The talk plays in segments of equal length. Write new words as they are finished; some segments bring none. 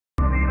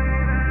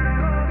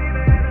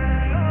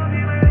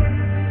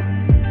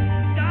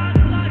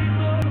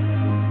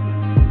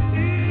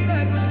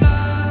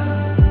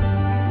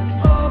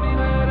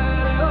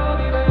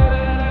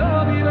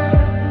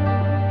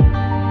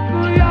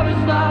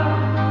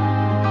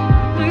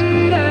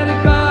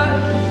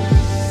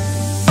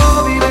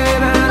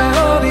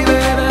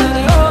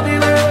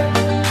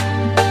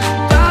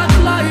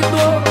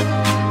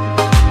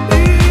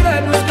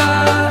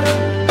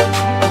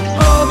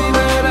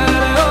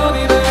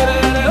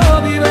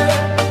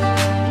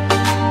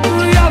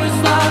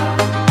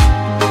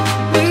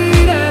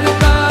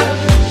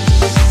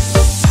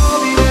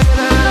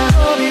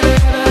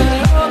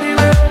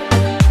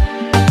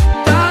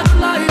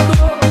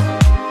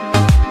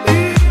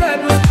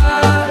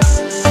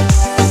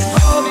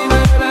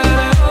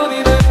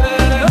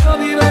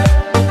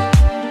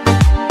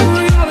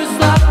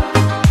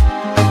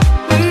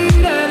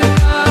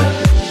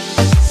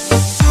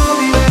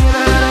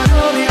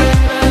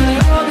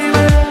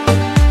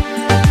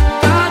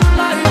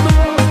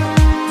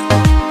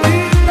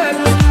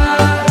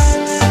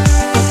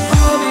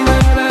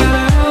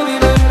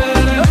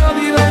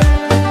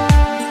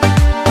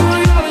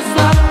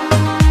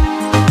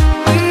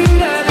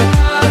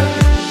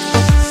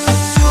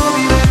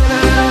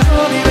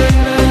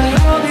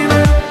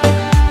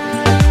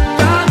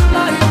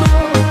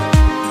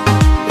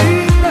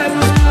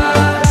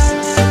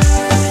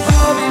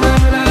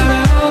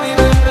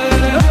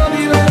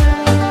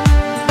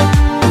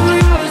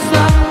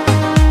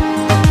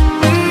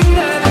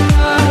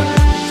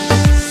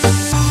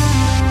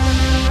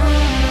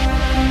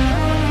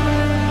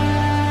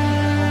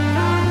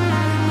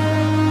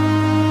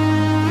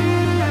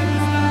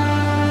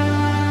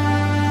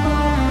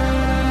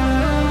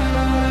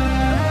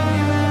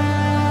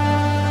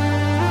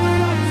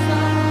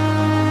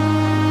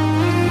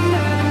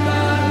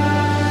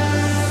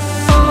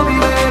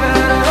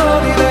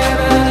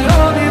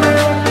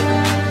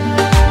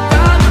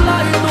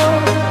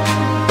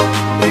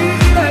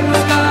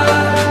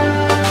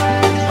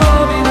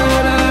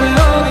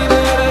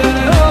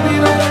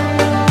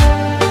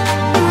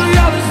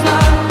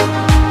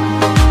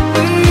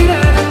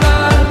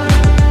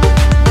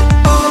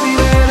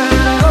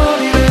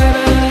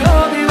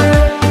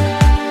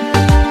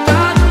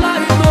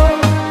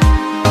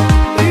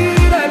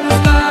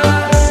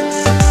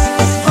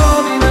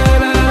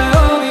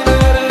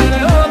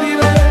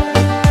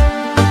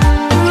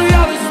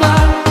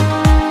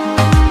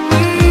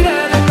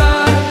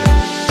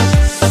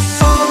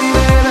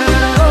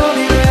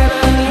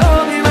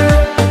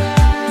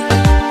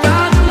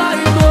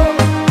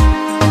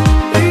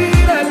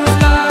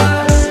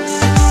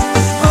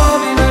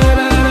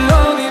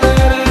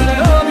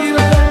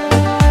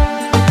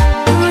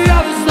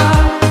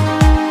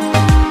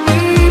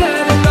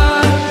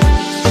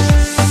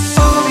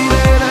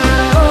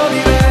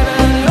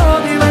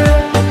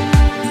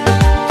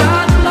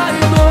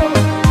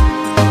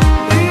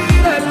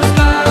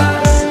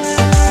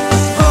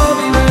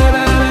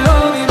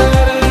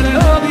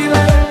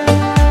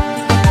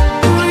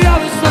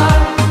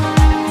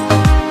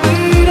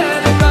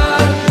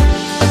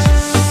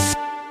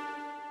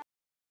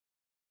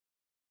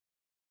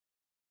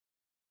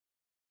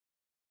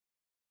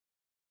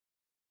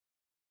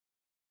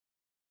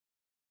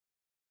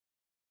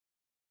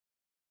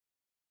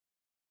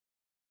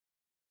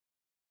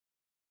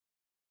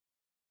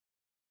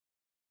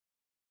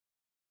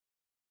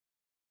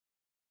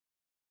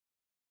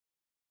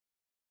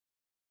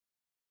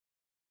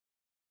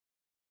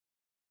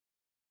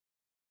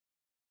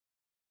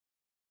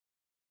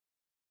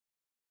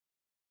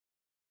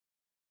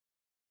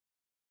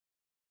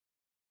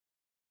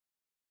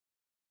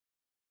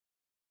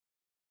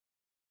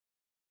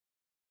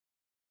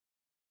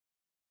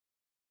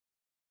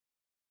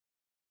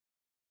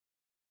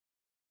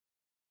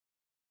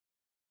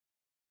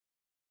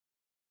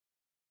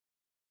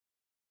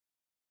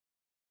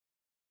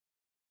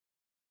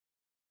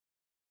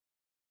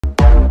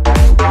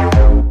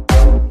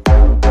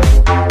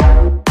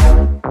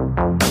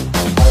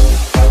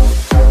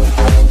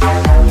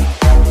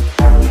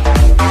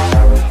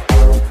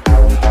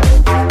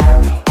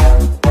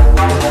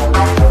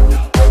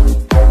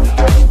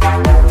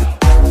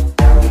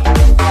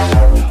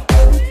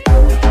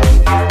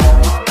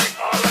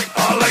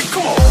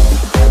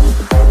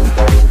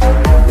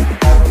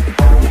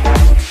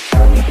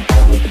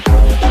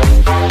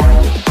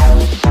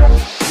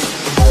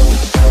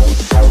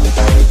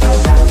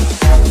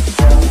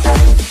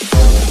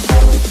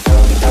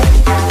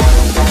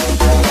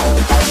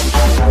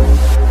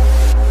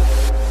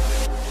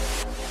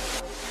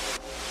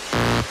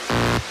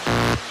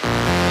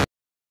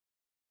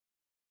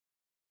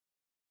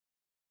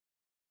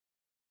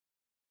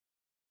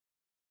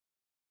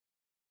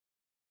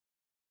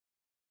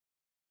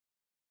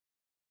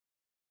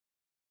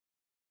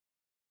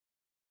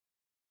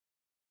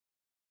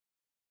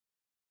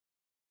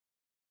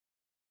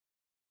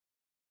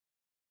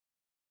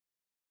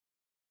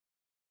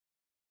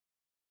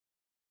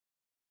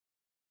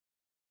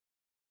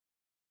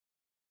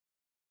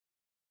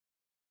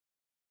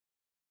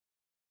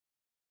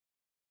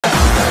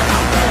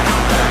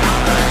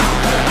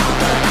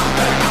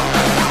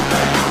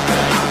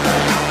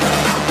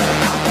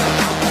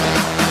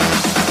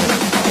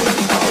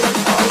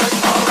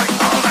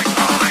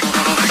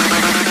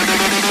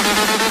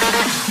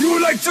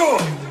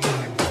to.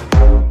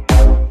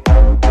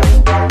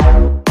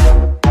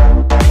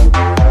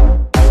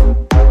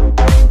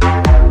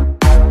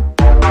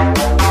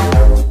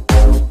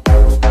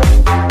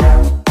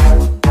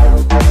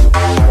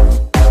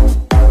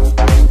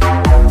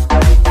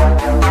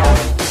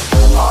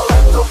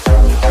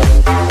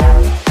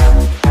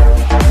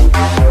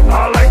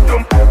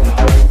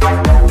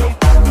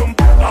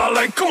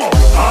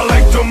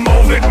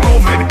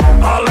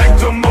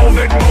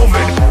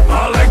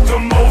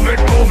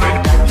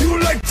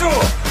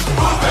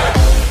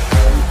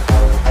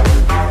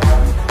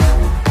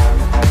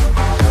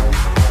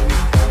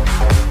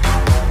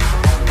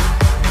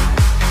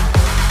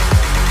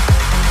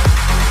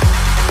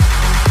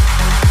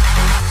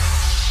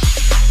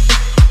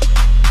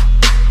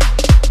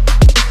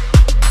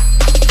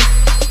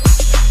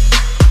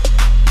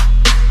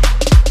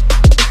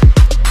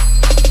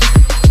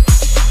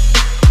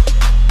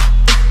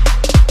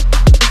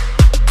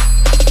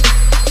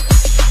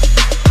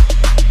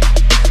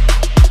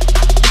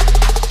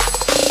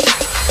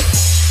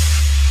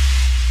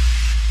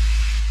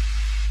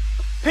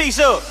 Peace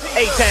up,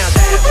 A-Town down.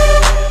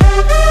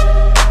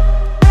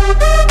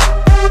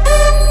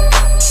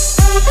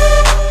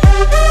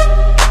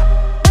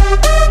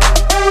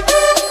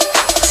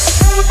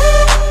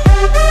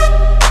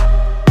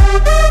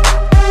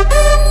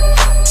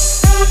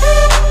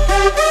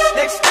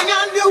 Next thing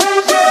I knew,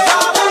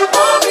 all up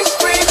on me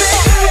screaming.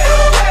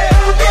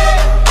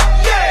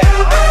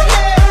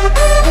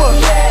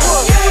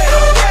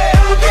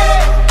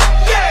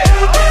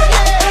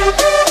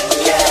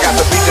 Got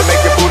the beat to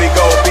make your booty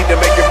go, beat to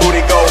make your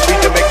booty go,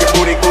 beat to make your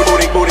booty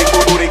go,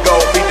 booty go.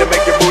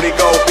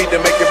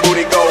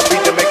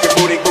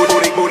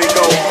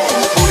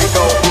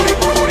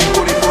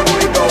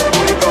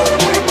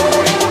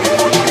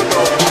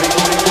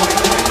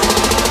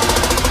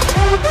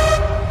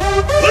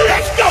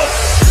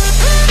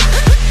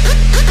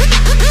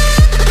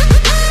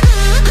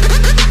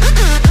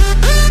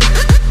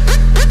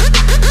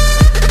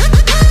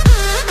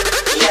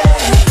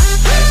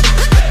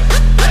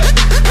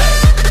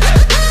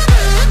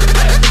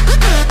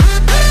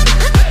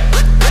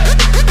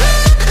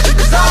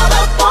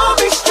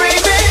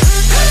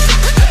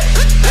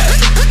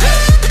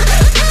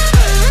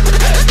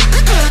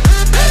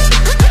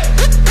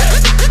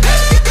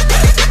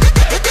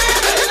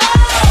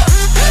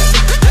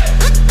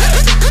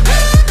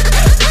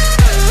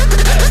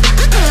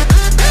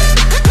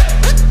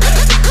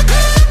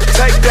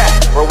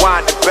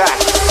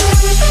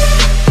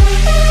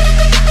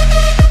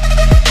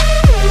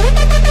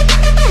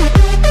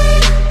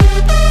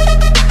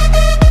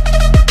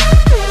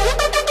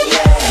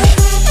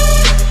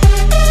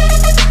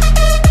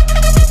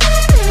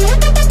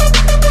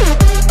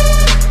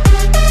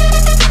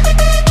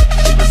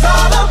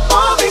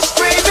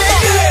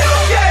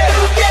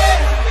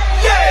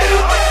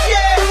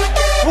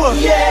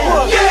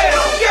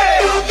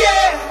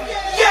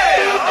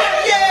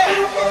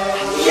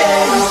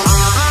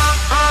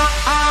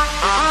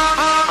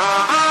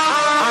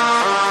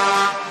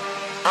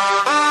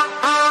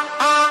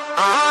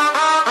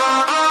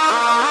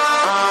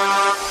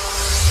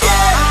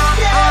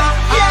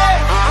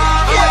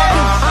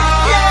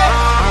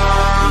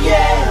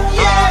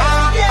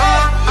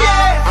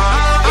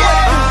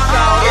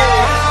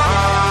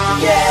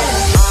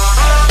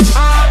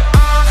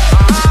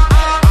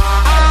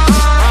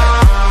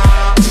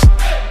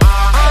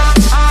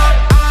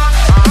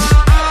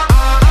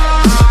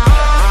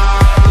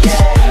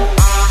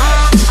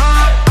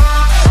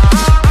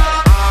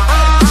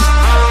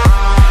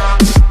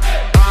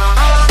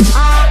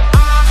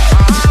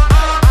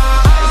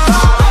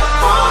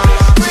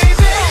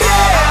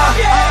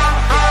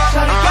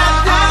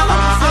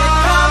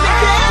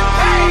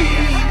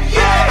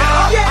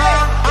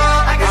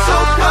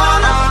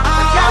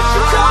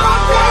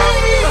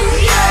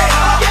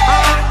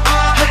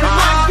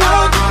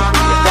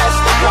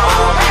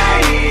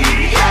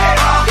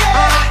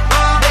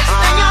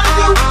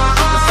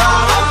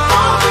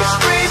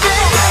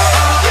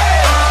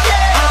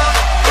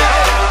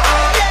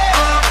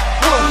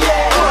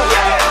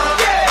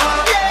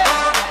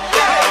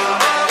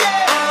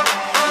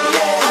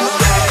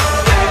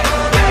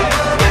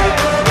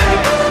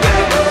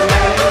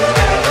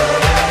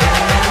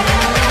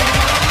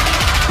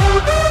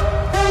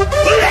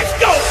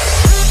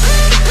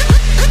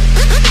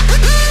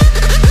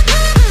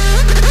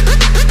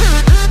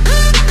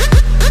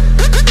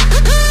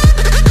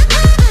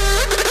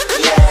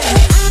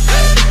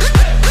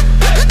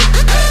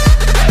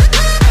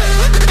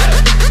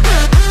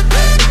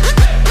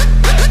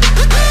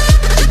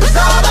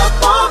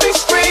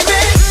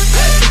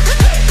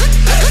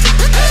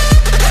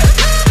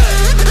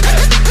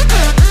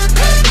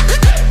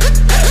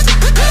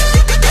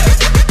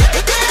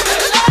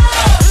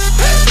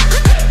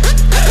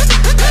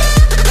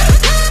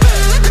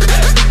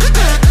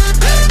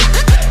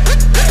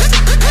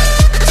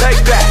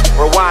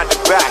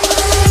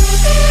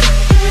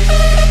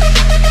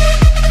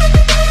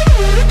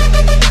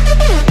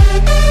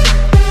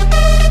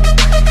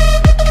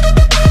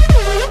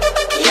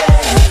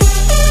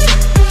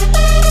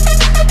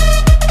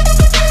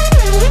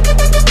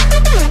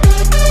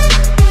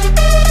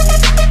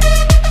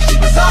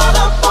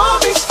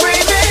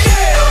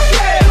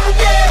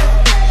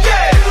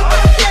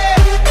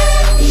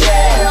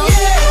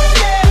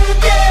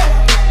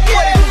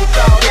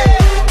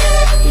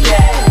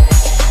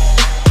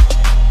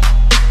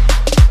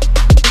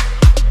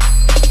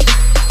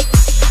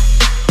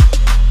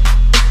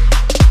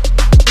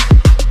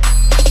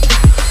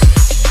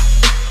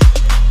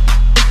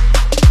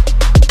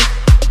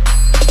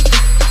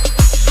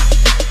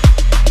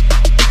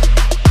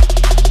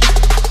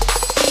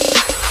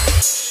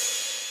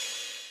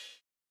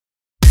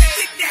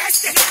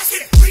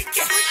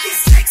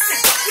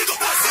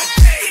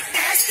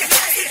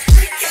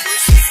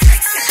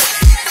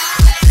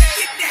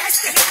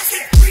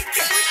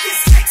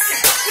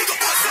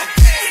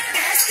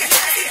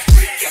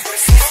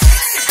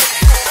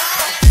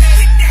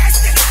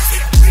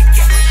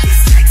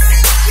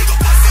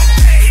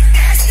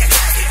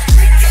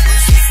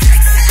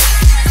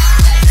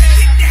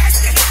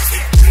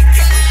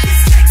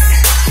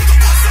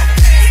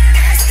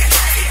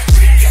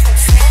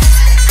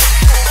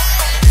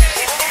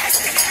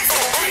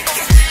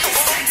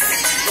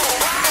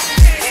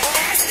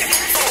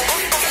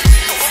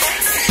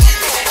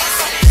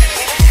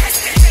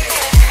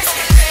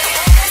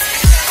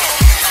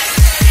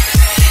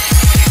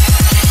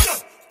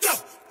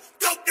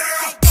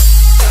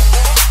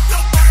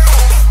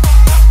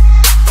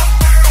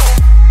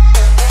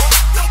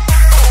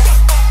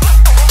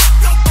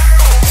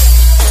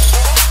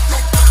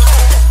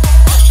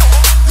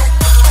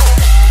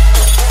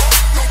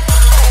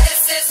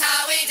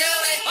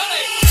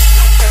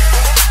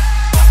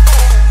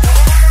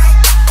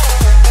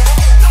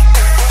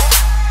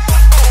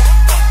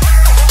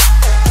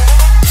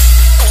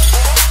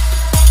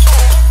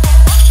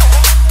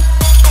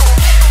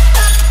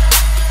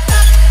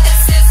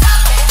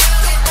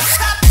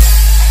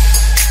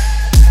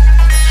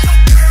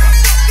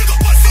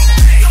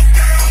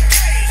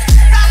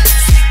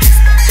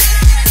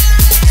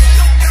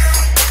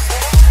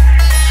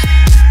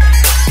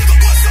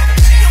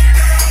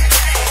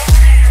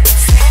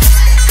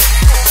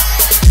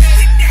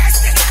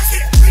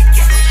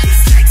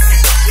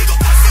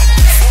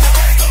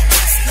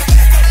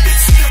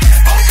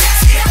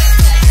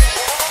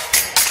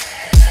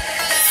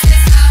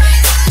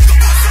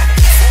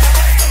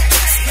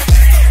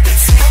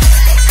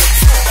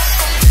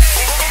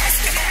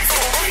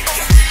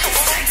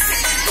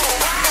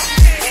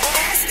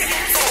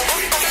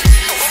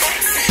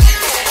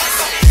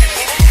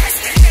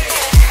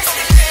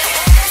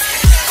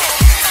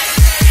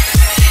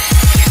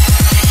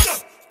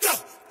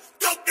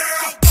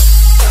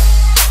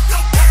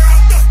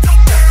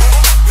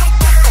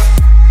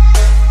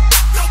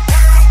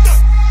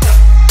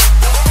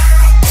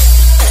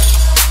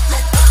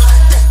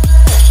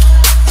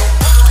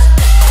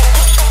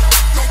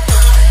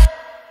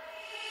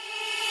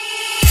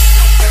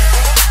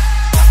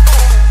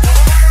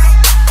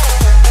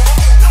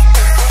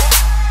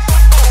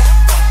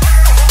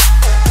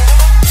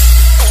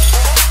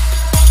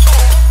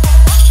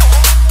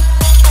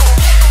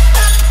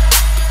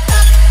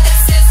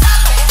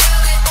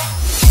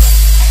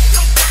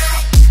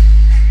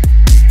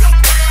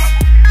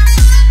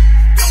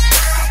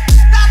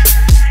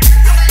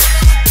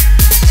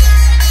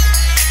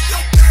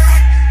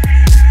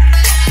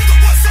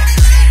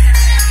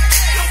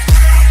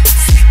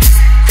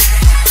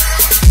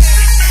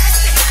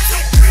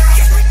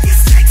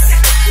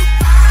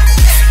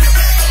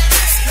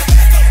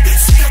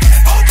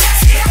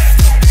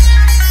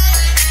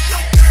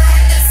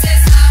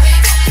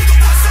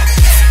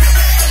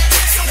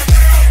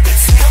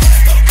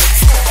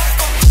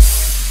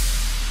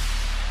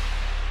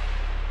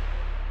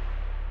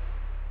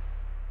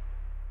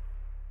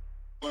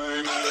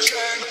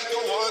 shame,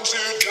 the ones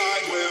who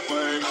died with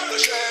blame.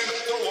 Shame,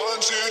 the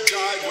ones who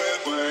died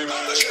with blame.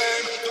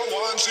 Shame, the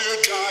ones who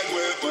died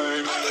with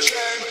blame.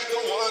 Shame,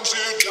 the ones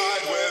who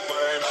died with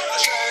blame.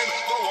 Shame,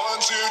 the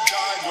ones who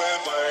died with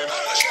blame.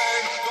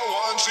 Shame, the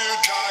ones who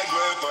died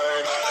with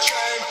blame.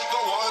 Shame,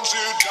 the ones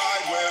who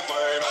died with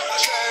blame.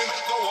 Shame,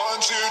 the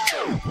ones who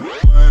died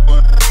with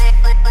blame.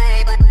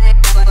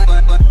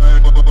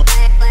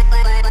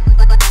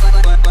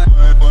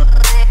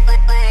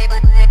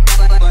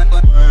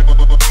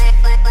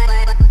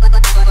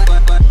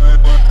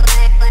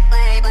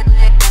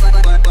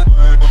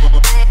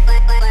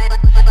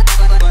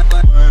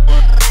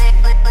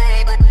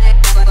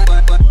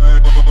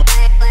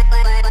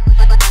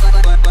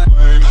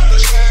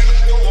 Shame.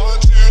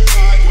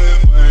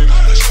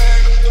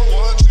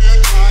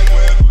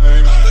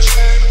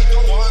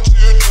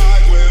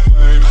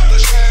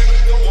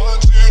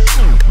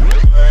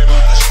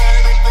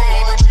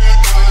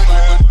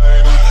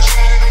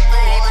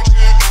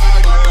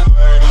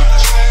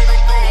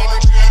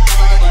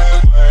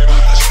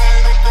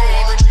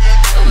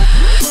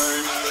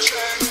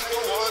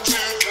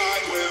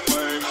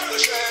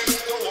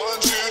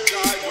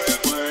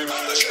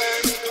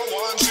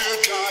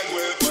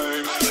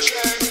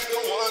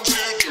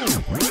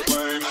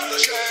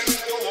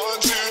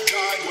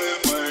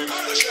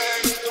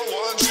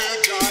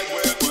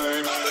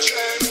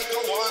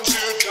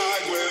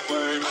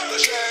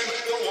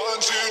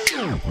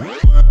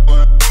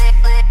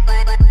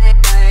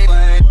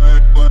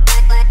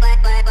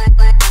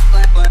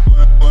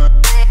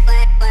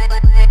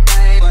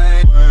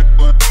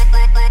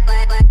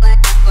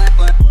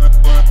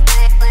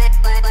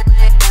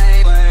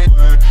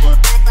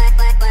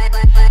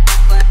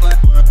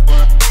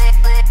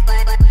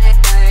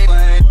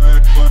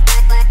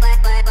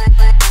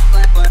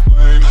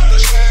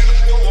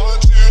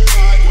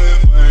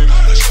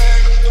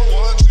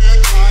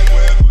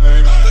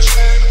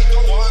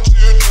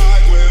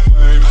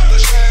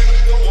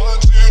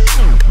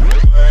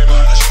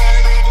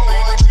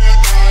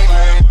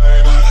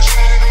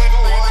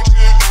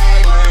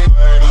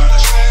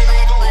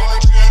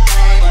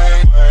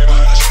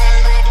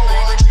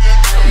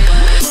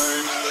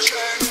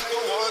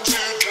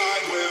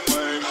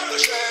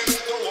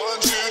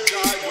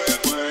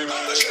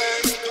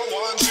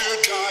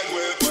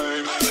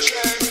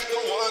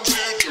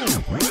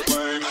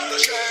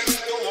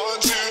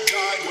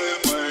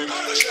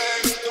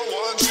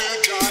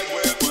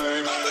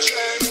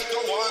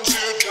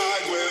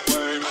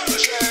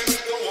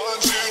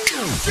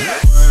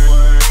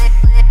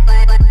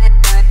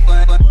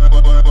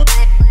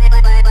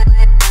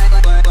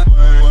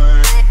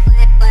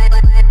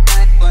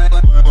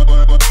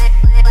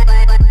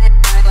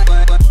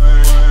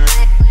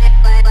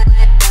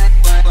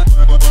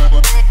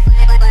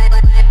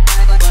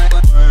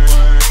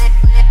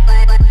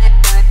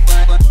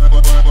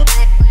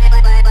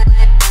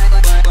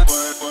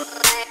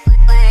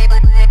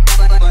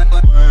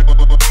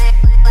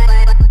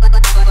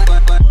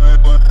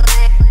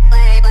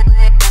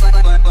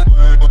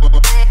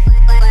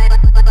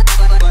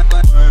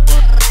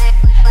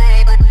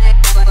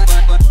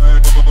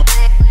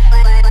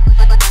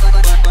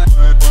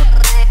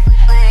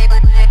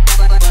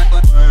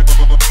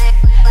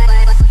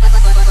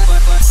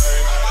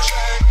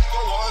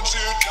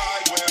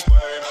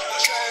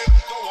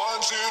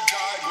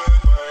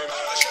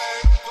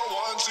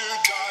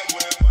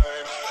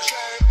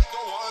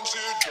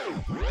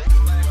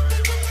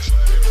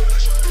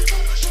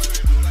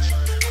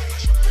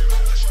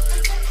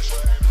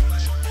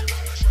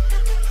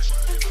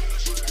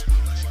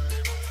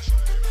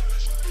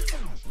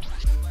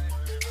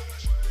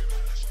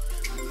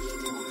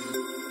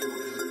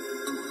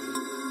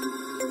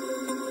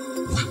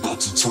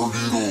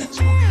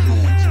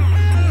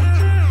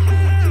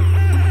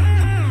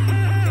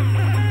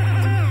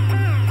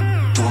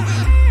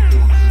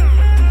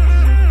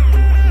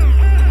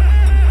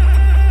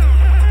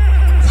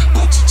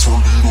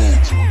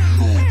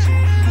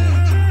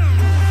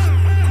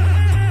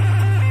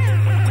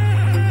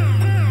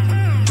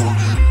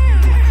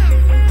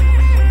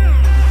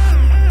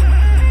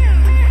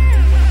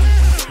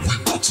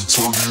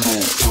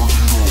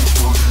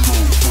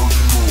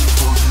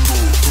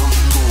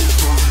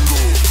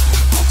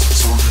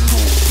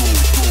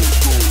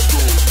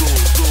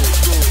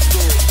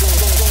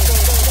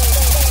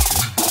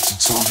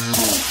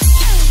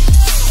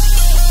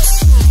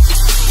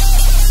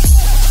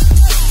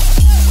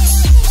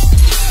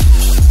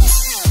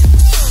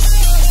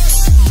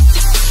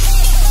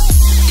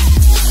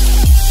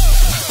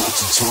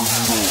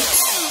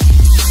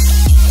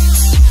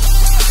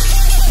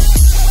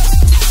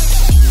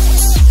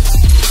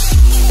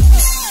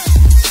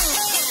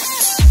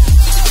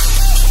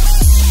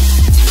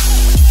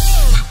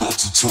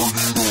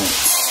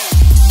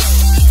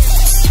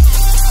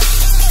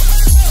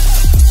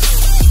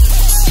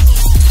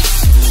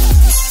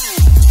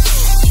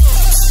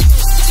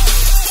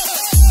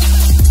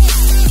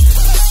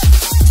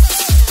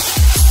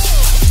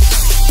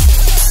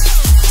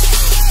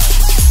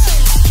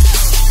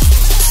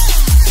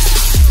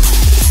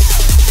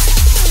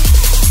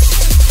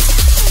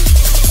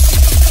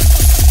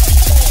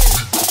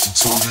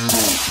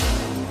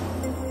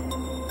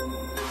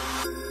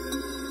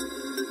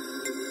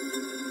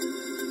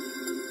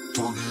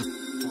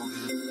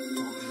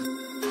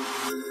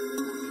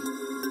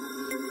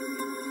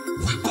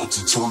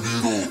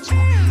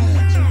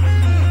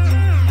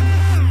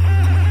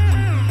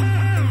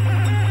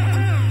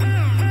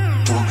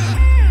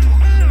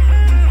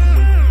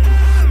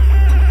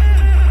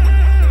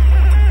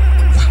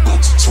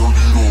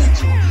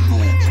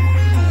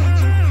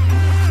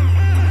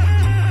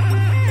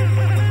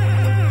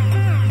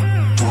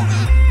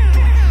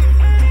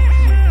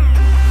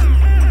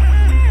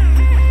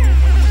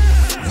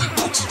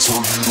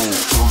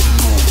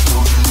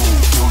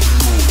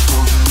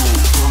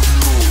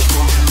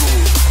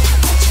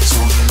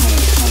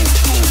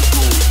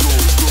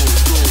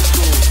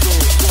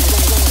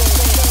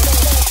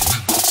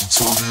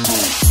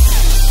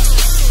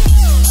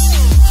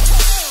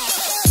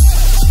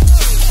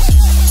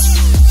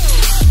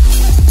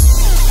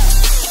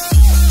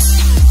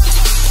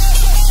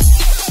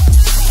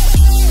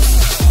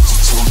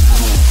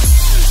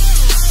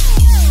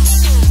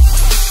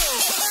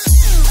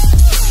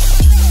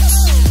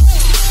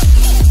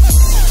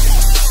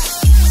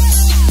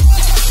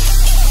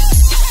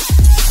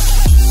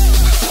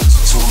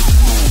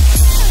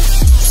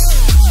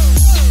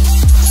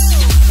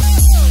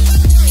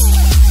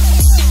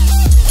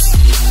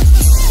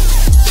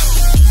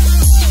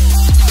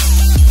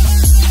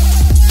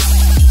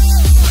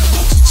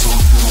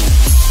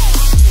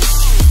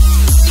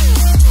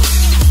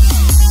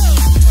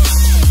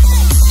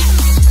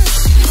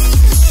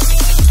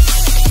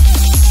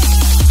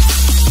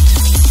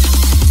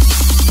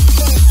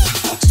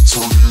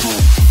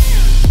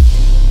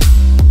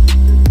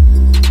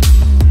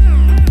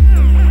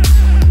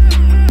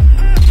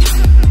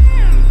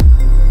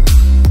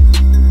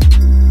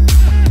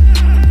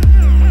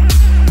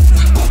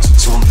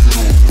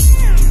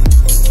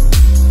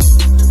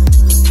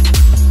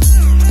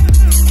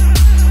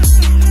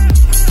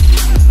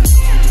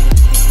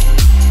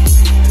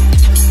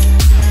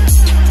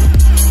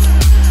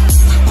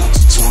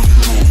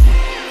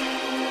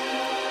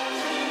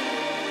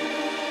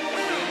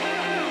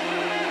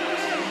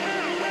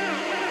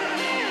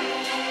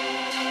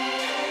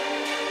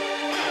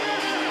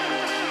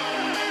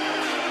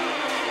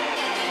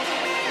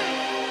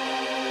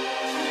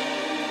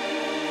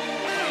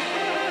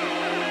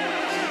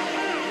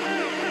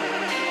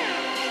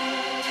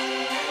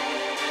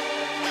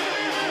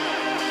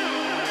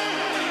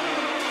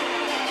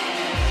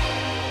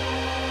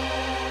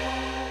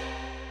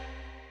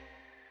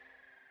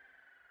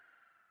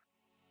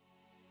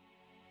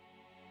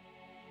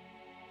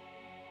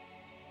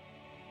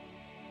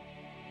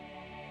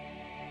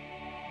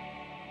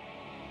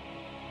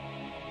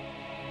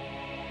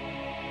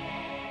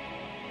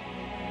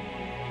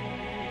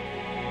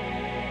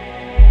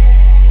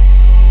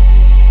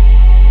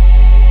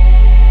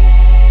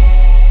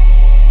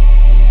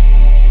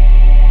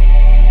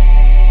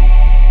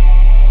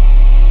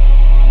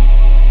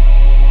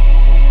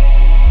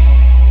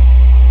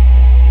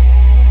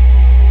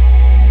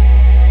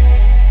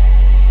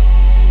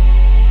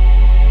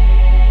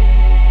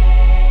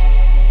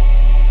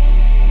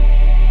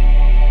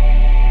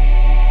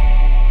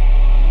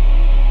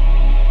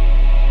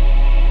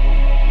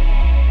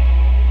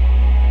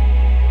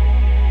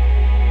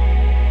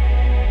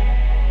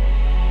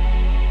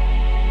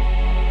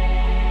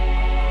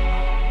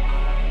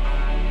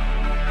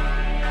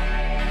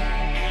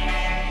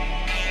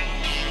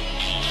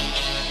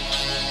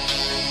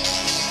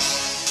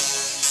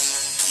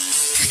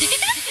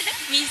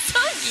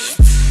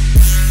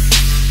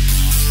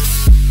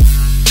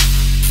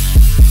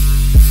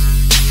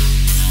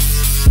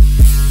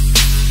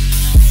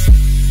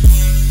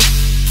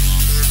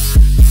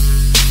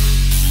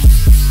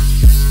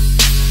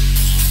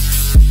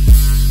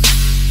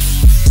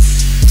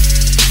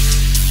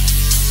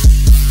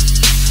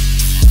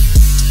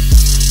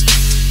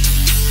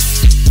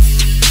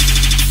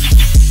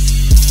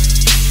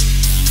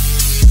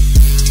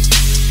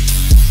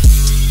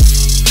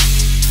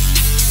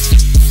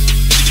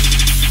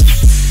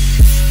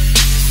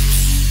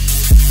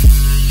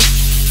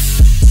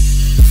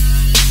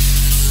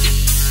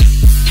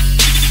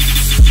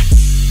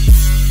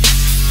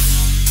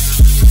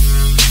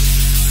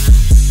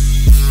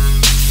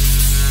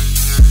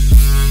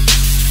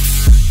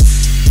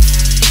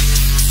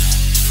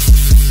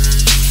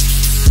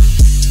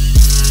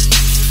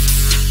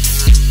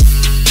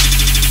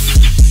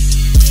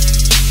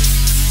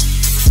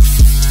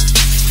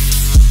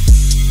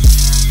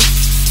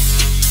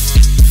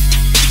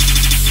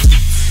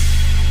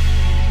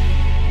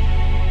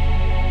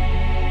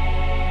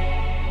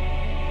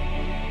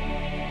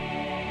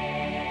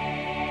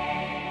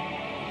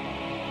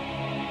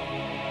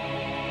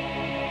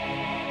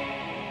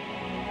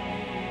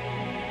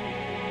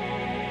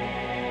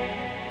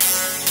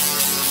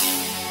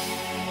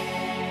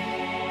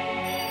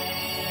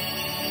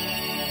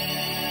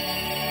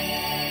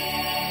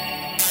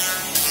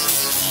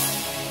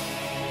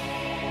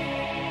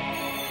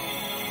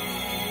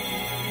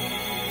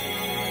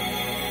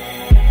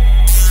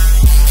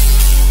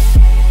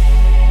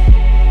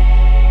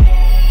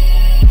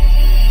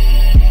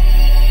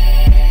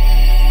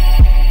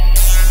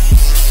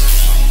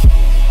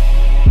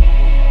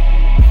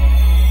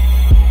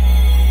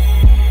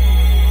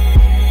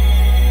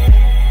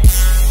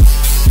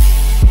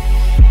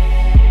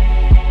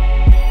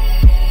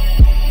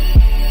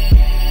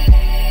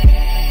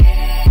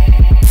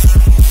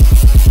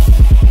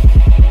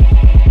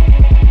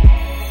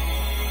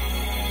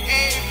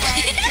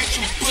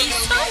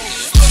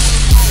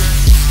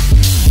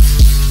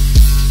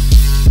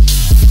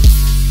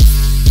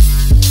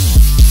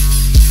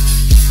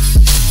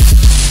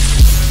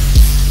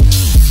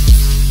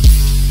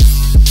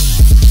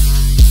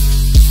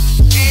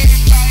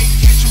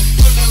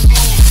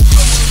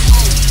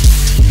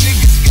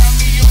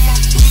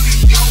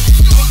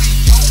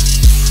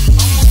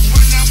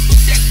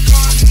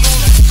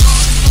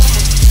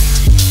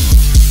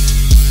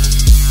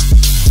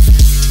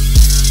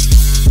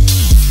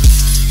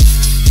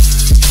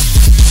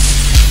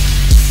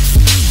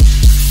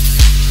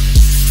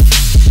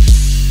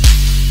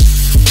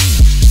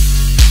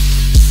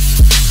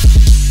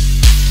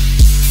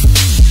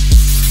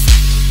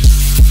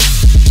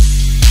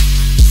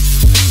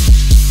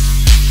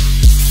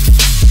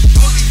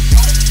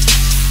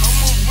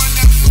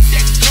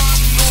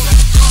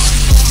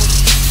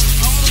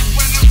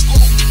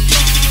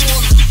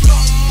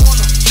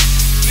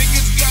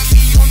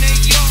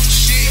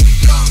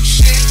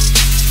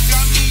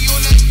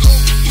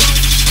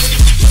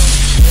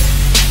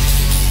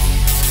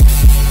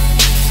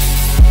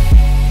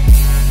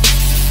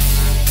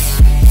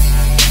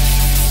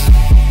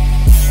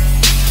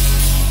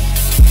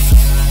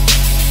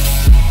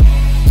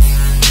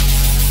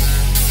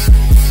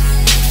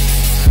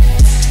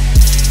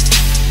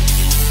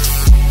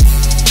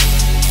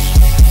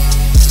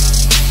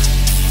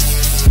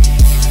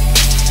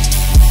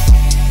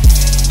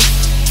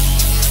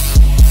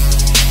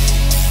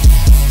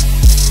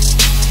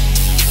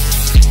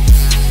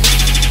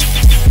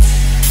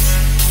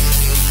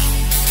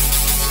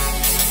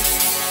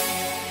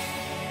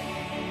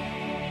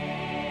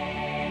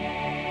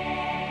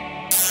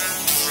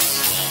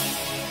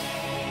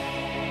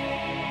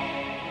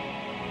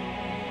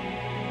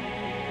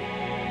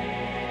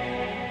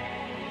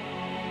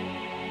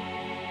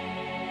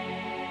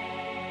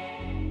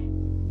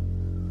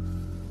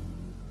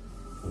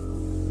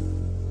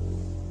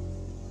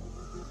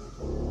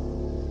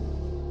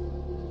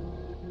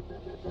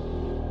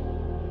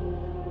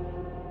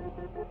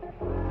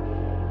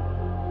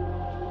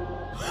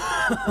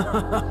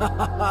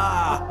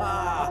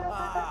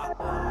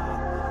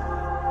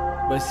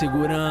 Vai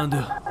segurando.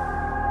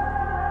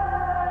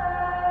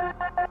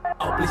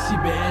 Alplice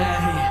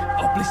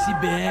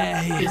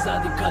BR,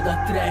 pesado em cada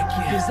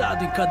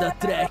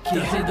track,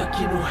 trazendo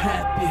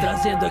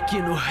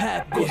aqui no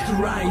rap, Ghost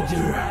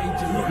Rider,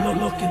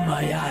 look in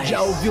my eyes.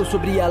 Já ouviu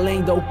sobre a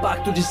lenda, o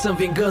pacto de Sam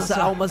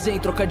Vingança? Almas em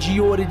troca de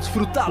ouro e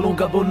desfrutar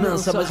longa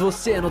bonança. Mas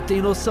você não tem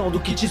noção do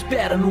que te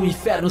espera no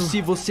inferno se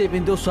você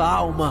vendeu sua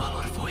alma.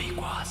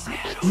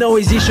 Não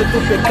existe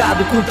outro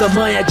pecado com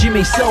tamanha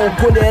dimensão.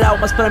 Colher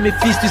almas pra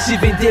Mephisto e se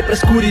vender pra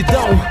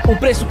escuridão. Um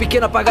preço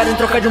pequeno a pagar em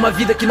troca de uma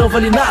vida que não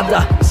vale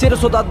nada. Ser o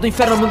soldado do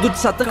inferno, mundo de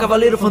Satã,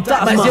 cavaleiro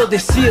fantasma. Mas eu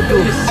decido,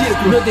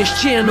 meu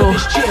destino.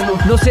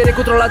 Não serei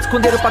controlado,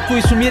 esconder o pacto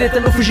e sumir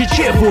eterno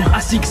fugitivo.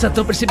 Assim que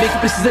Satã perceber que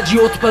precisa de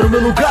outro para o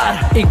meu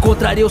lugar,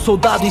 encontrarei o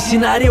soldado,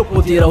 ensinarei o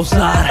poder a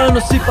usar.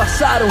 Anos se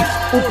passaram,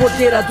 o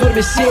poder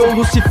adormeceu.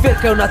 Lucifer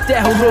caiu na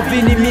terra, um novo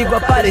inimigo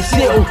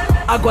apareceu.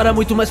 Agora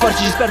muito mais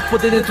forte, desperta o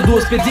poder dentro do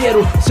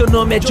hospedeiro. Seu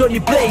nome é Johnny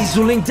Blaze,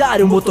 o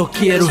lendário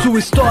motoqueiro. Sua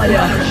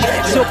história,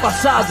 seu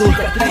passado,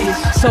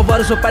 salvar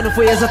o seu pai não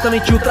foi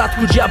exatamente o trato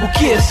que o diabo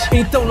quis.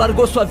 Então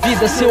largou sua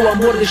vida, seu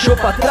amor deixou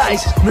pra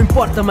trás. Não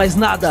importa mais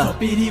nada, só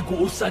perigo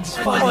o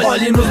satisfaz.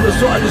 Olhe nos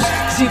meus olhos,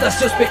 sinta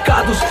seus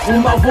pecados. O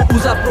mal vou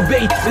usar pro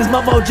bem, mesmo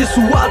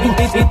amaldiçoado.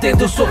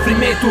 Entenda o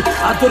sofrimento,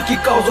 a dor que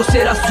causou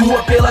será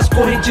sua. Pelas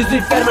correntes do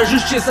inferno a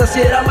justiça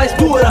será mais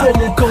dura.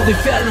 Como um cão do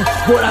inferno,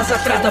 voraz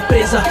atrás da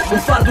presa. O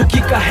fardo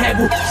que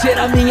carrego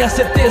será minha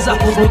certeza.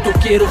 Um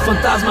motoqueiro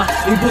fantasma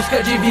em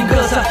busca de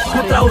vingança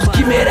contra os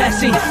que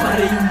merecem.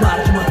 Farei um mar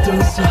de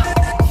matança.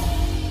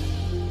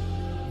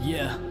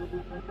 Yeah.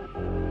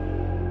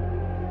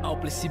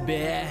 Alplice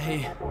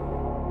BR,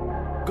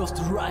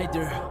 Ghost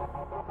Rider,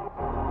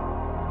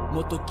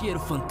 motoqueiro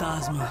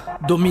fantasma.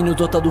 Domínio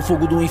total do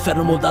fogo do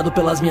inferno moldado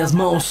pelas minhas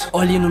mãos.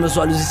 Olhe nos meus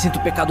olhos e sinto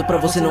pecado, pra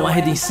você não há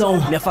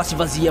redenção. Minha face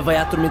vazia vai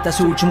atormentar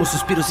seu último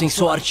suspiro sem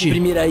sorte.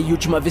 Primeira e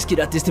última vez que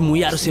irá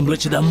testemunhar o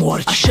semblante da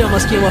morte. As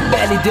chamas queimam a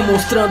pele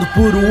demonstrando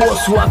puro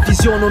osso. A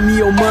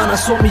fisionomia humana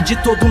some de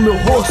todo o meu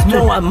rosto.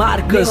 Não há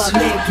marcas,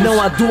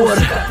 não há dor.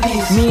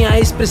 Minha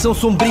expressão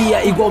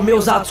sombria igual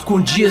meus atos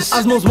condiz.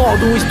 As mãos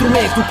moldam um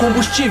instrumento, o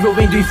combustível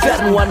vem do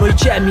inferno. A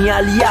noite é minha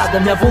aliada,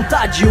 minha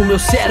vontade e o meu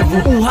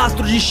servo. Um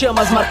rastro de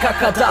chamas marca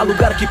cada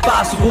lugar que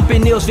passo, com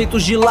pneus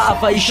feitos de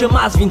lava e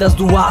chamas vindas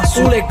do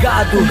aço. Um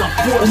legado,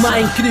 uma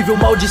incrível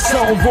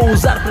maldição, vou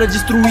usar pra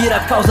destruir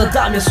a causa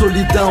da minha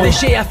solidão.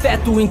 Deixei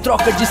afeto em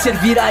troca de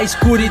servir a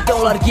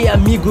escuridão. Larguei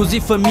amigos e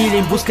família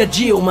em busca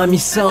de uma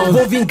missão.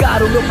 Vou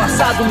vingar o meu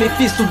passado,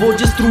 Mephisto vou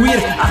destruir.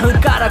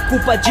 Arrancar a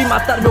culpa de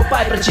matar meu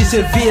pai pra te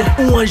servir.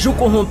 Um anjo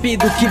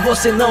corrompido que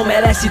você não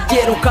merece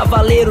ter. Um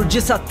cavaleiro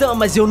de Satã,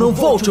 mas eu não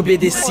vou te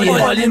obedecer.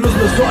 Olhe nos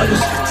meus olhos,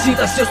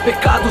 sinta seus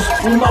pecados.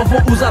 O mal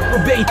vou usar pro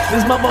bem,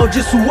 mesmo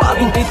amaldiçoado.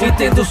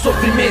 Entenda o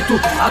sofrimento,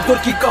 a dor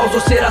que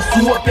causou será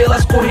sua.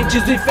 Pelas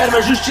correntes do inferno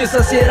a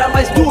justiça será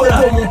mais dura.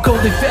 Como um cão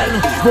do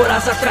inferno,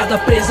 voraz a cada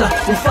presa.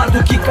 O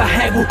fardo que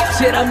carrego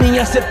será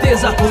minha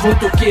certeza. Um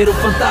motoqueiro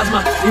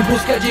fantasma em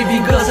busca de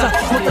vingança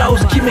contra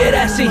os que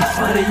merecem.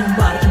 Farei um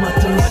mar de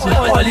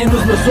matança. Olhe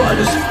nos meus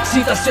olhos,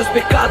 sinta seus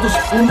pecados.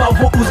 O mal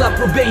vou usar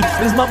pro bem,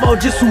 mesmo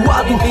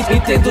amaldiçoado.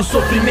 Entenda o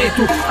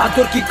sofrimento, a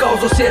dor que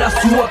causou será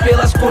sua.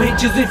 Pelas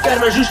correntes do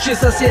inferno a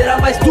justiça será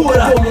mais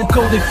dura. Como um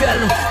cão do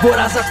inferno,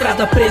 voraz atrás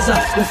da presa.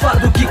 O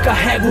fardo que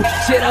carrego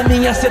será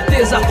minha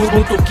certeza. Um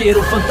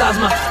motoqueiro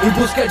fantasma em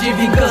busca de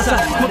vingança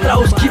contra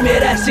os que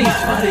merecem.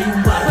 Farei um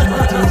mar de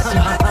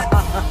matança.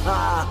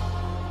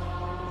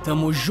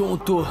 Tamo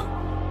junto,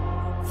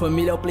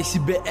 família Alplice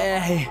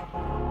BR,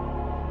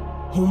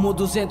 rumo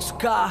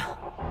 200k.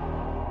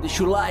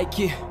 Deixa o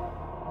like,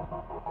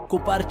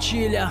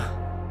 compartilha.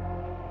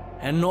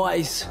 É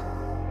nóis,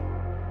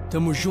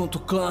 tamo junto,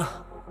 clã,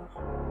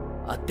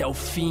 até o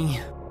fim.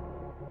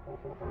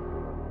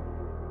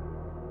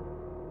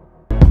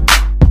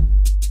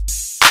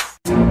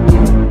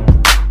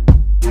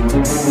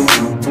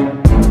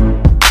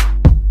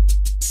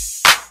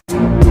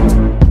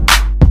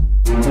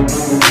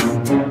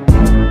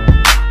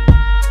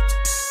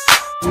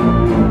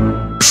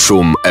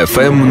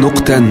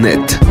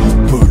 shumfm.net.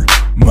 Pul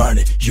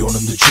mani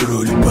yonimda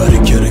chiroyli bari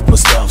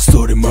kerakmas love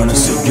story. Mana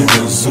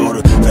sevgini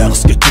zo'ri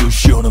raqsga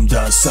tush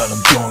yonimdan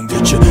salim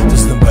tonggacha.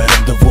 Bizning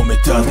bayram davom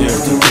etadi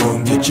erta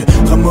tonggacha.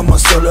 Hamma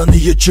masalani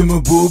yechimi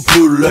bu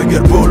pul.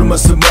 Agar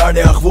bo'lmasa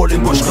mani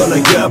ahvoling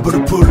boshqalarga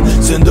bir pul.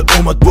 Senda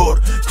omad bor,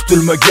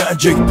 kutilmagan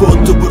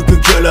jackpotda bir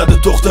kun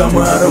keladi.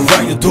 To'xtama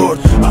aravangni tort.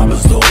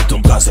 Bizda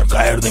o'tim qasr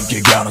qayerdan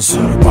kelgani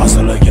sir.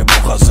 Masalaga bu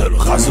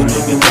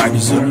hazilga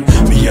tangi sir.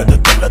 Miyada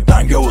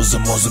tillatanga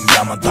o'zim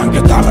yaman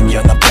tag'in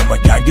yana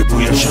bo'lmaganga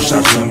bu yashash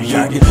sharzim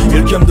yangi.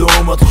 Yelkamda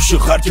omad xushi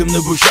har kimni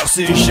bu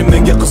shaxsiy ishim.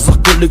 Menga qiziq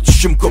kunlik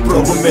tushim,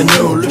 ko'prog'i meni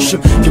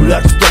o'lishim.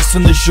 Kimlar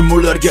tutarsin ishim,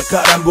 ularga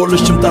qaram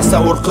bo'lishim.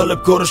 Tasavvur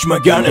qilib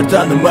ko'rishmagan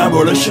erta nima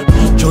bo'lishim.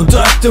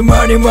 Cho'ntakda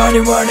money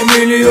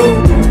million,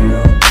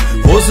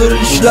 hozir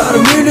ishlar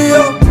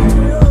million.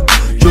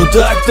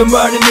 Cho'ntakda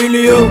money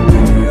million,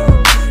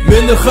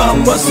 meni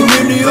hammasi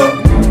million.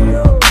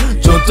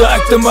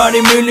 Cho'ntakda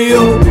money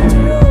million,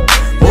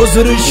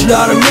 hozir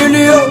ishlarim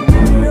million.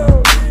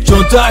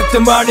 Cho'ntakda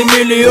money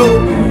million,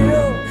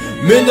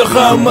 menda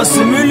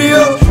hammasi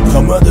million.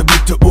 Hammada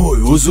bitta o'y,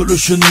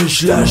 uzilishini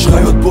ishlash.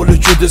 Hayot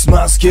bo'lishi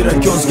desmas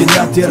kerak,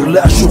 ozgina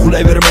terlash.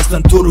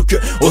 Uxlayvermasdan turib,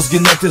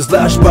 ozgina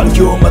tezlash.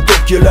 Balki omad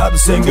top keladi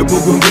senga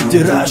bugungi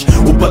tiraj.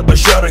 U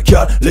badbashar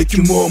ekan,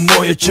 lekin muammo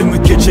yechimi.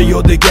 Kecha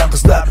yo'degan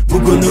qizlar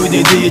bugun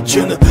uydaydi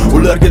yechini.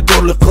 Ularga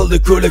torlik qildi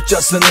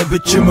ko'ylakchasini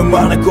bichimi.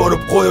 Mani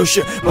ko'rib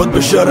qo'yishi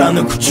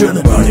badbasharani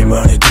kuchini.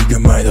 Mani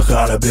tugamaydi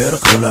hali beri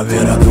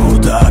qilaveradi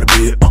u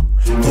tarbiya.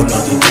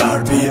 Bo'ladi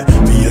tarbiya,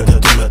 bu yerda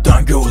to'la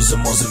tanga.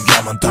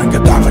 O'zimgaman tanga,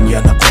 tag'in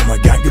yana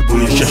qolmaganga. Bu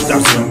yashash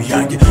tarzim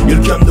yangi,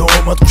 yelkamda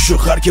omad qushi.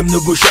 Har kimni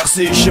bu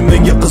shaxsiy ishim,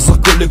 menga qiziq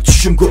kunlik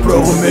tushim.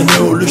 Ko'prog'i meni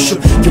o'lishim,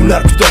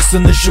 kimlar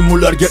kutasin ishim.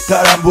 Ularga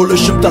qaram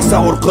bo'lishim,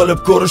 tasavvur qilib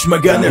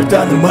ko'rishmagan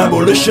ertani nima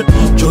bo'lishim.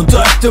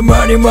 Cho'ntakda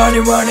money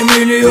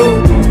million,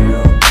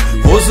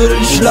 hozir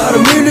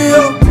ishlarim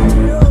million.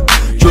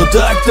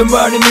 Cho'ntakda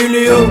money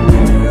million,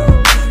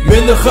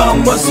 menda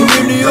hammasi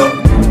million.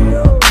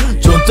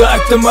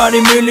 Cho'ntakda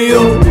money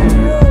million,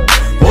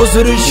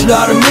 hozir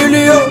ishlarim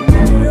million.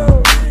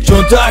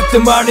 Cho'ntakda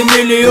money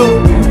million,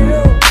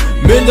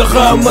 menda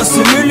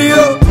hammasi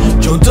million.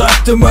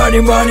 Cho'ntakda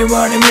money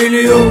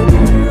million,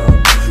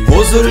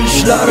 hozir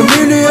ishlarim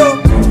million.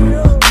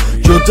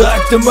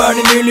 Cho'ntakda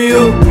money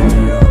million,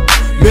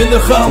 menda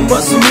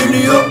hammasi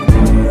million.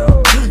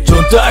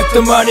 Cho'ntakda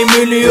money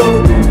million,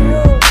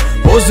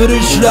 hozir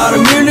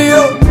ishlarim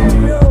million.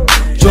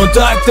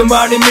 Cho'ntakda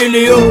money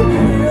million,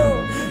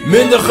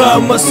 menda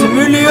hammasi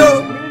million.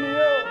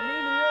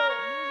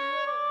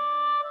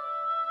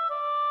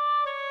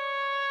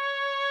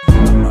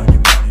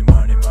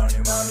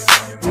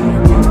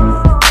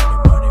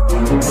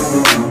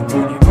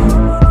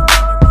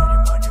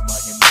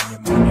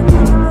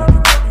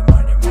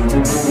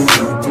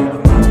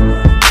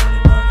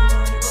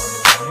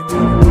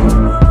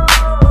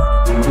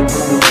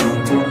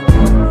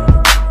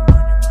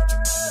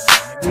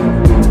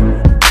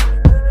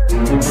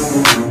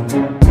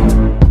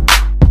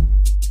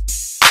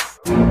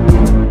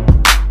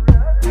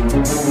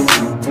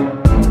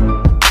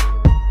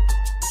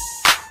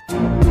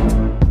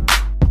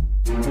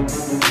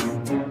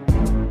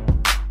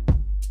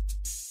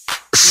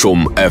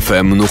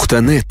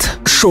 shumfm.net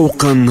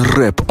shovqin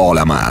rap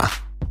olami.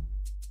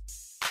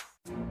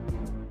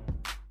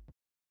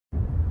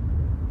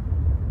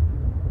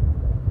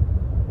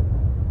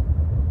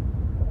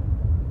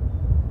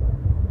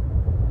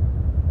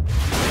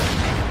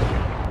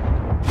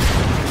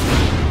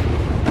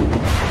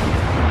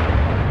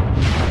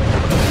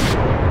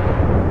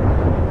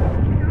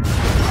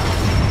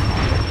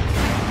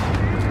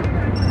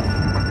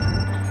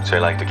 So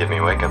you like to give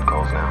me wake-up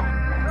calls now?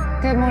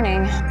 Good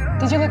morning.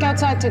 Did you look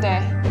outside today?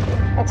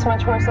 It's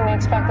much worse than we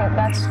expected.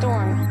 That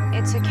storm,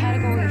 it's a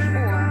category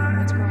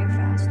 4. It's growing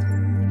fast.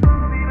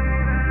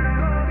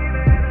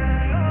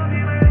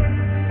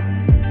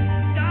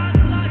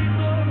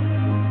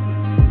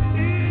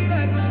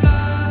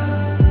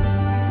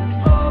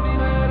 Oh,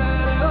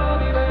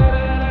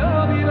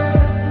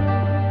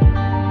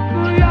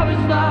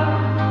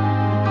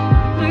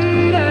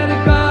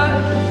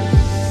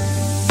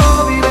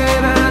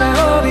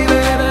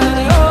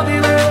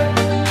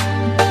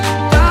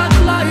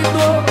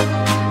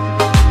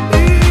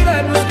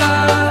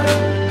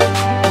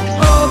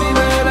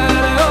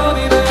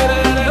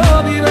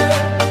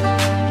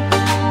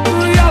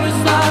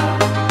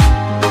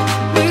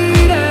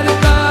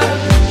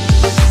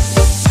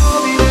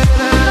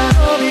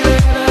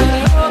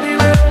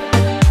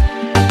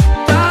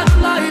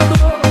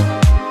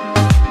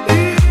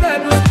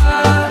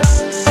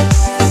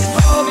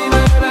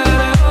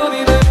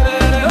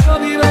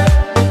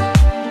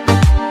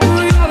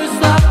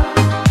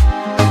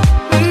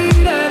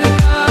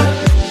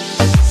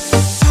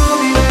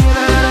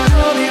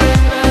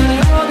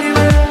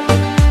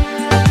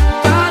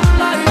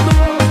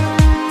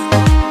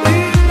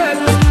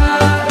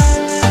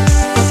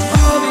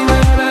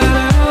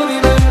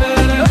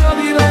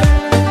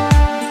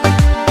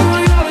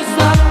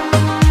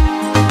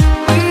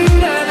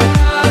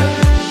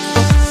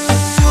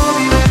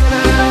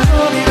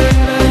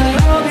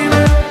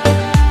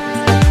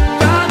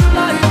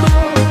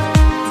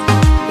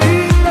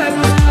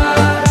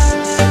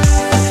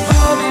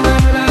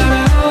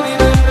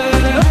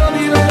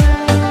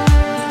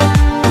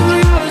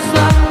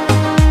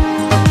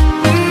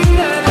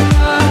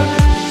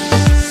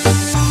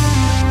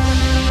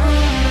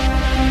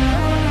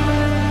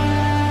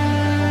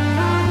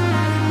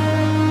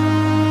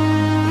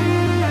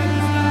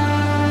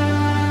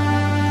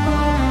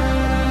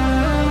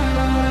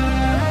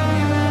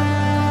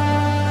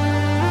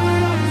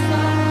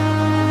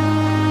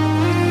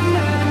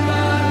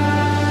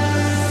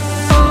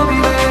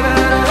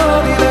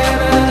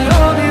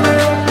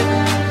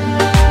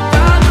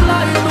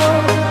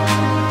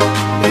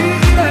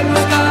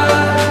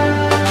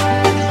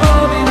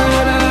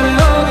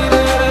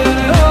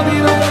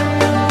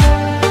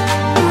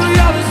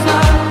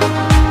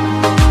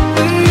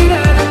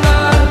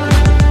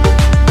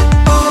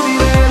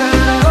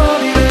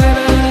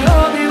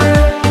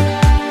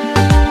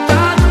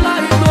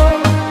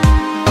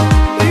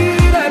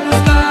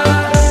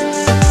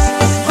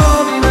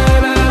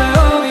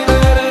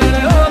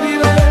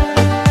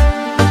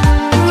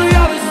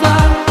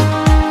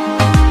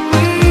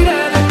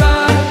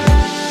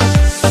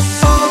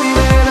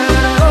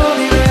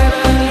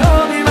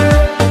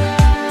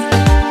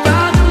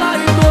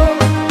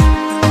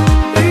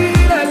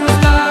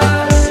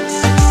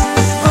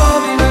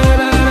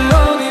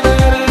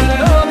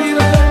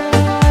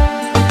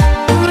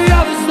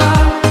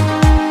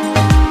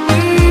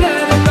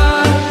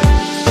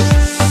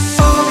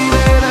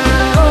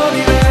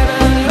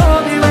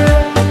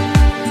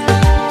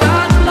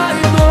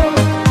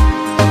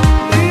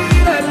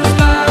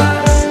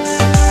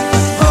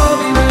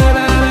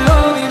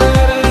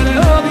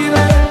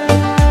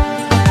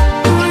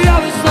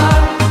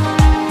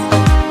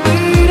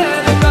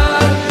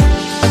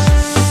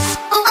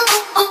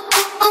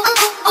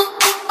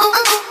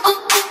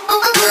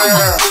 Yeni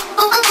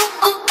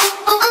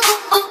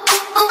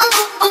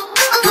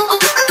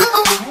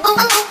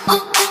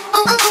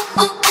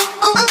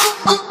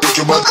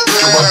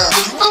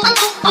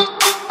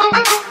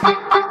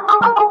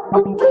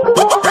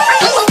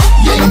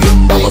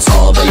gün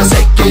balasa böyle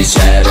sekiz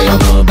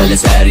şereyanı böyle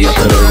ser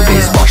yatırır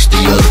biz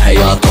başlıyor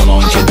hayat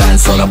 12'den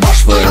sonra baş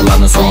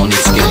fırlanı son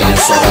içkiden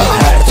sonra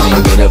her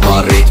türlü göre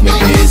var ritmi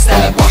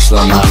bizde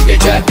başlanan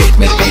gece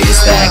bitmir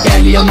bizde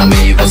gel yana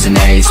meyvesi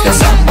ne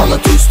istesen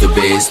balık üstü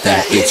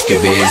bizde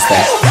içki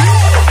bizde.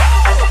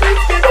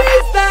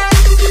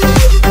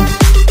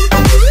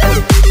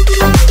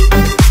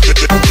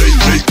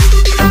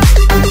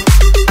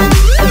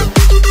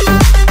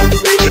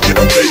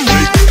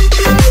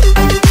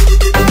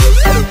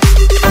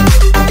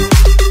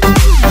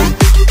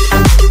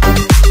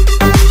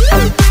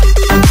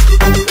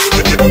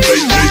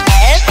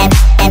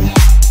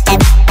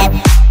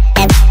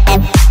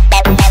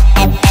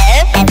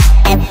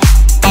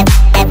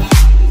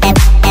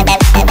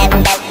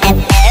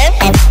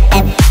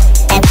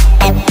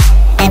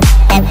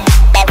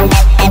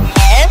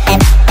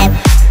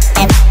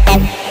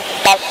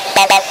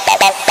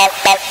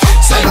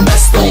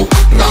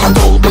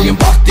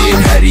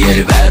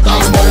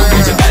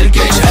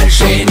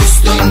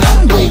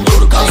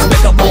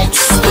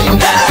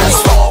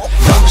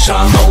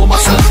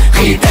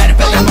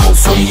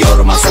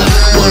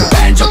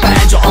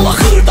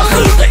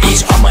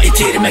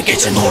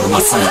 Geçin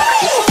olmasın.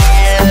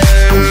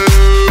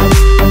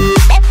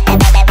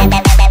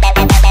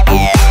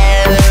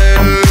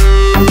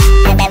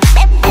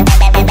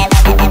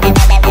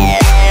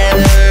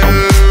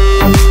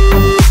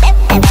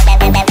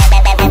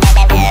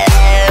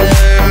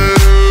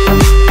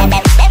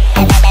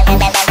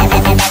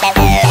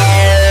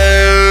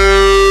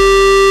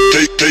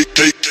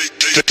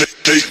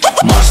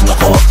 Marşında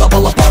kodla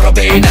bala para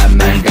beynem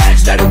ben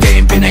gençlerin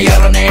keyfine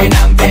yaran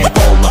eğlen ve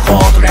bolla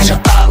kod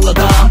reşat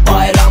dağlıdan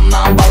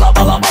bayramdan bala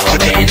bala bala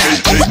beynem.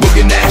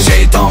 Bugün her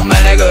şey tam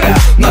bana göre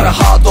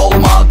narahat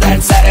olma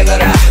derslere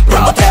göre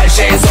rahat her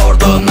şey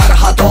zordu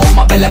narahat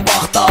olma bele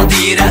bakta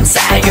direm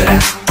sen göre.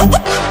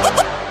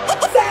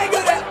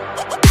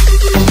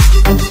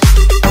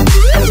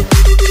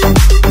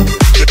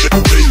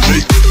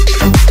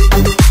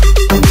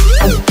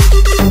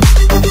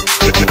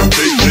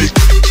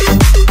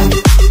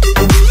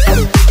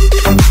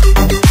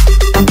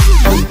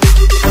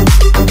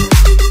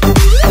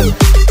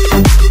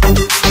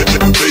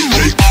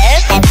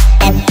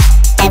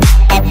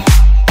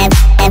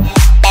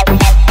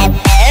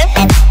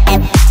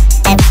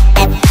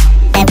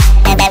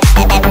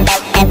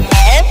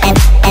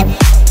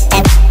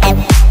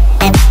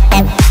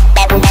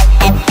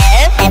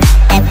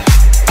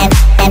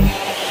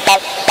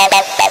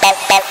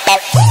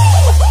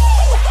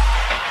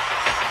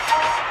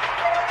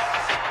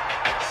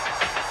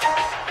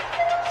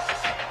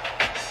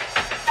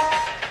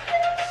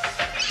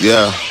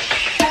 Yeah.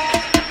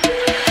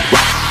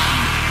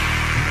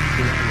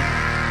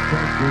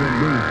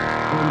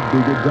 Do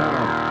your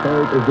job,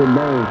 third is the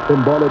name,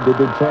 then baller did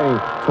the chain,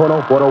 torn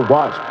off for the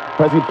watch,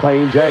 Prezi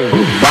plain Jane,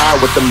 ride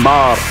with the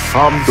mob,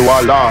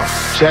 Allah,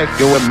 check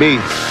in with me,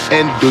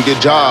 and do your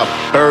job,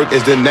 Berg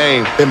is the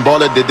name, then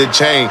baller did the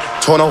chain,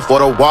 torn off for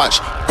the watch,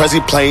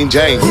 Prezi plain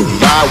Jane,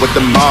 ride with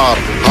the mob,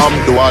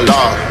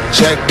 Allah,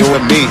 check in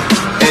with me,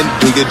 and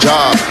do your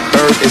job,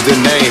 Berg is the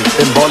name,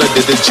 then baller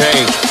did the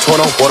chain,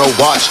 torn off for the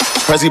watch,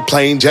 Prezi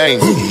plain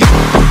Jane.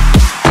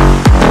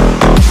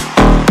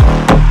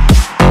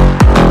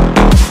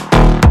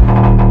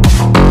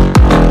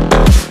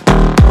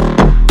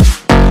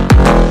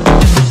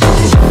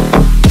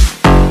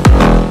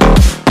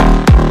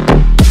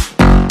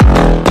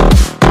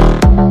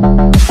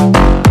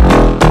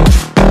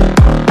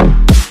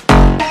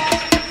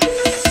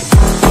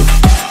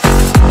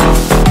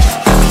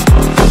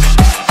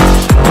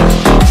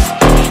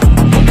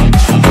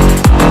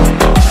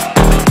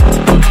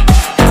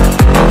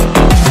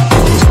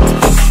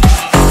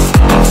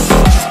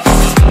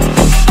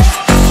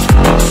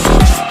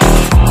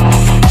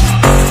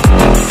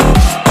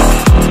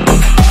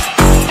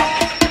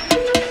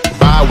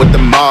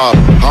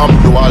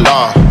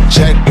 Allah,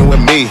 check in with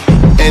me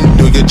and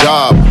do your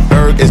job.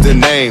 Berg is the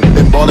name,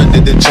 then baller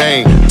did the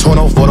chain, torn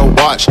off for the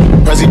watch,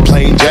 Prezi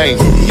plain Jane,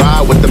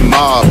 ride with the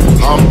mob.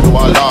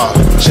 Allah,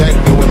 check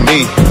in with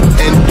me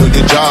and do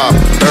your job.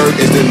 Berg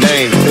is the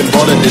name, then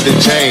baller did the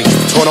chain,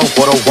 torn off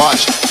for the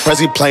watch,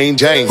 Prezi plain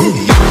Jane.